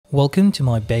Welcome to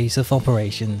my base of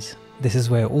operations. This is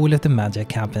where all of the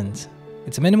magic happens.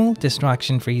 It's a minimal,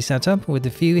 distraction-free setup with a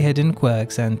few hidden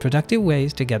quirks and productive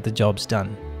ways to get the jobs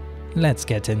done. Let's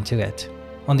get into it.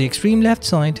 On the extreme left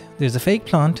side, there's a fake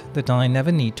plant that I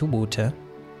never need to water.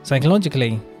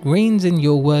 Psychologically, greens in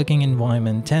your working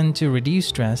environment tend to reduce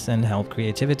stress and help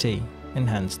creativity,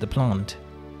 enhance the plant.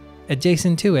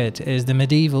 Adjacent to it is the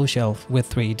medieval shelf with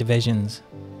 3 divisions.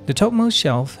 The topmost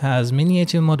shelf has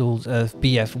miniature models of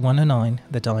BF-109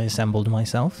 that I assembled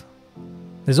myself.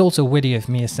 There's also a video of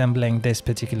me assembling this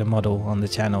particular model on the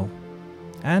channel.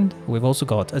 And we've also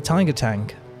got a tiger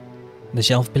tank. The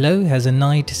shelf below has a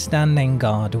knight standing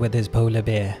guard with his polar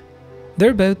bear.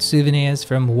 They're both souvenirs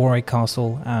from Warwick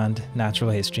Castle and Natural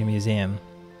History Museum.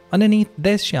 Underneath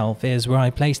this shelf is where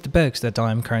I place the books that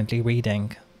I'm currently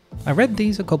reading. I read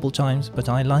these a couple times, but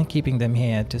I like keeping them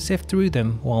here to sift through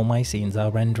them while my scenes are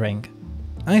rendering.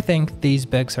 I think these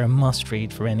books are a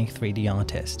must-read for any 3D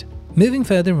artist. Moving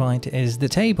further right is the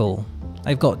table.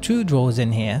 I've got 2 drawers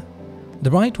in here.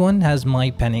 The right one has my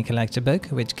penny collector book,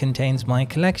 which contains my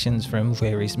collections from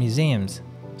various museums.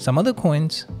 Some other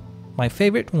coins. My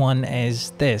favourite one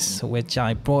is this, which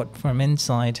I brought from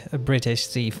inside a British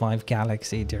C5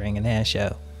 Galaxy during an air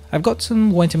show. I've got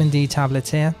some vitamin D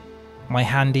tablets here. My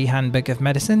handy handbook of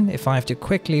medicine if I have to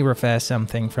quickly refer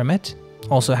something from it.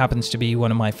 Also happens to be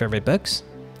one of my favourite books.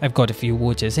 I've got a few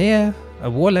watches here, a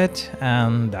wallet,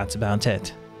 and that's about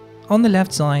it. On the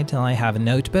left side I have a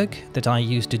notebook that I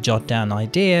use to jot down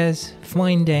ideas,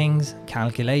 findings,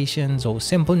 calculations or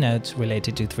simple notes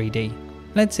related to 3D.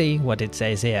 Let's see what it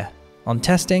says here. On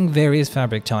testing various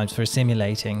fabric types for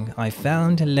simulating, I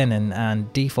found linen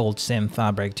and default sim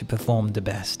fabric to perform the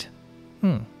best.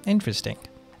 Interesting.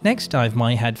 Next I have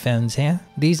my headphones here.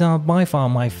 These are by far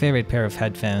my favorite pair of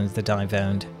headphones that I've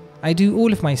owned. I do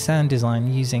all of my sound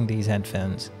design using these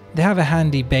headphones. They have a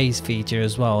handy bass feature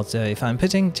as well, so if I'm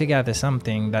putting together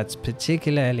something that's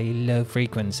particularly low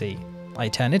frequency, I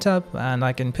turn it up and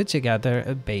I can put together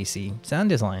a bassy sound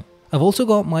design. I've also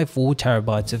got my 4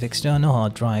 TB of external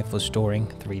hard drive for storing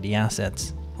 3D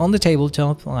assets. On the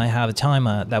tabletop, I have a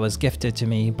timer that was gifted to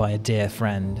me by a dear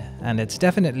friend, and it's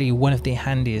definitely one of the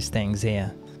handiest things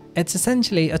here. It's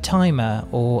essentially a timer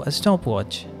or a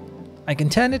stopwatch. I can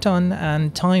turn it on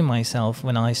and time myself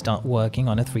when I start working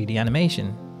on a 3D animation.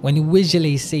 When you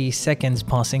visually see seconds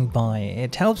passing by,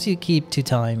 it helps you keep to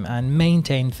time and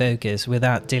maintain focus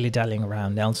without dilly-dallying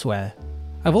around elsewhere.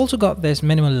 I've also got this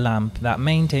minimal lamp that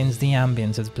maintains the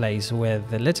ambience of the place with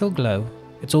a little glow.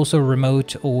 It's also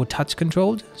remote or touch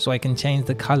controlled, so I can change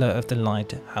the color of the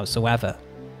light howsoever.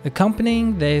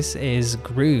 Accompanying this is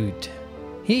Groot.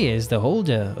 He is the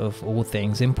holder of all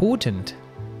things important.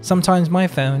 Sometimes my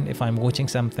phone if I'm watching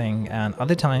something, and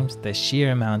other times the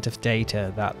sheer amount of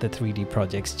data that the 3D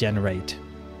projects generate.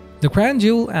 The crown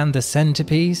jewel and the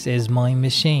centerpiece is my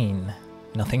machine.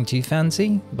 Nothing too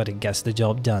fancy, but it gets the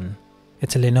job done.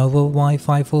 It's a Lenovo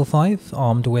Y545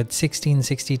 armed with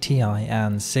 1660 Ti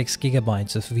and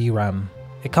 6GB of VRAM.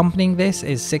 Accompanying this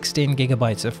is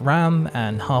 16GB of RAM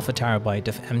and half a terabyte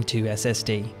of M2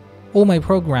 SSD. All my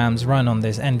programs run on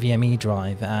this NVMe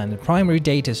drive, and primary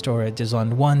data storage is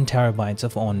on 1 TB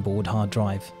of onboard hard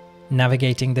drive.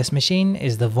 Navigating this machine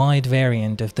is the wide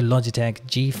variant of the Logitech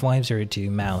G502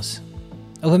 mouse.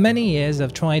 Over many years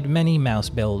I've tried many mouse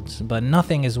builds, but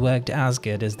nothing has worked as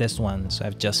good as this one, so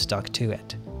I've just stuck to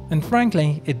it. And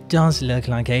frankly, it does look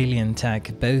like alien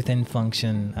tech both in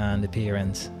function and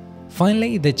appearance.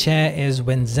 Finally, the chair is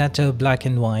Winzetto black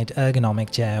and white ergonomic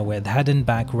chair with head and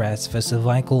back rests for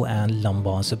cervical and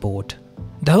lumbar support.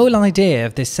 The whole idea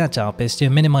of this setup is to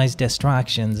minimize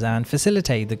distractions and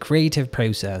facilitate the creative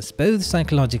process both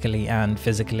psychologically and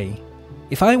physically.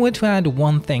 If I were to add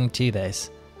one thing to this,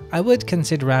 I would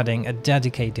consider adding a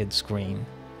dedicated screen.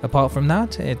 Apart from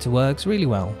that, it works really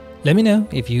well. Let me know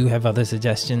if you have other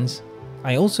suggestions.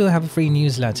 I also have a free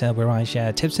newsletter where I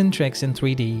share tips and tricks in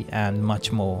 3D and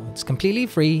much more. It's completely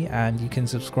free and you can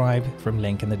subscribe from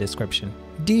link in the description.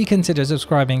 Do consider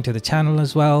subscribing to the channel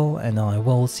as well, and I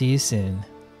will see you soon.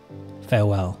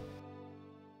 Farewell.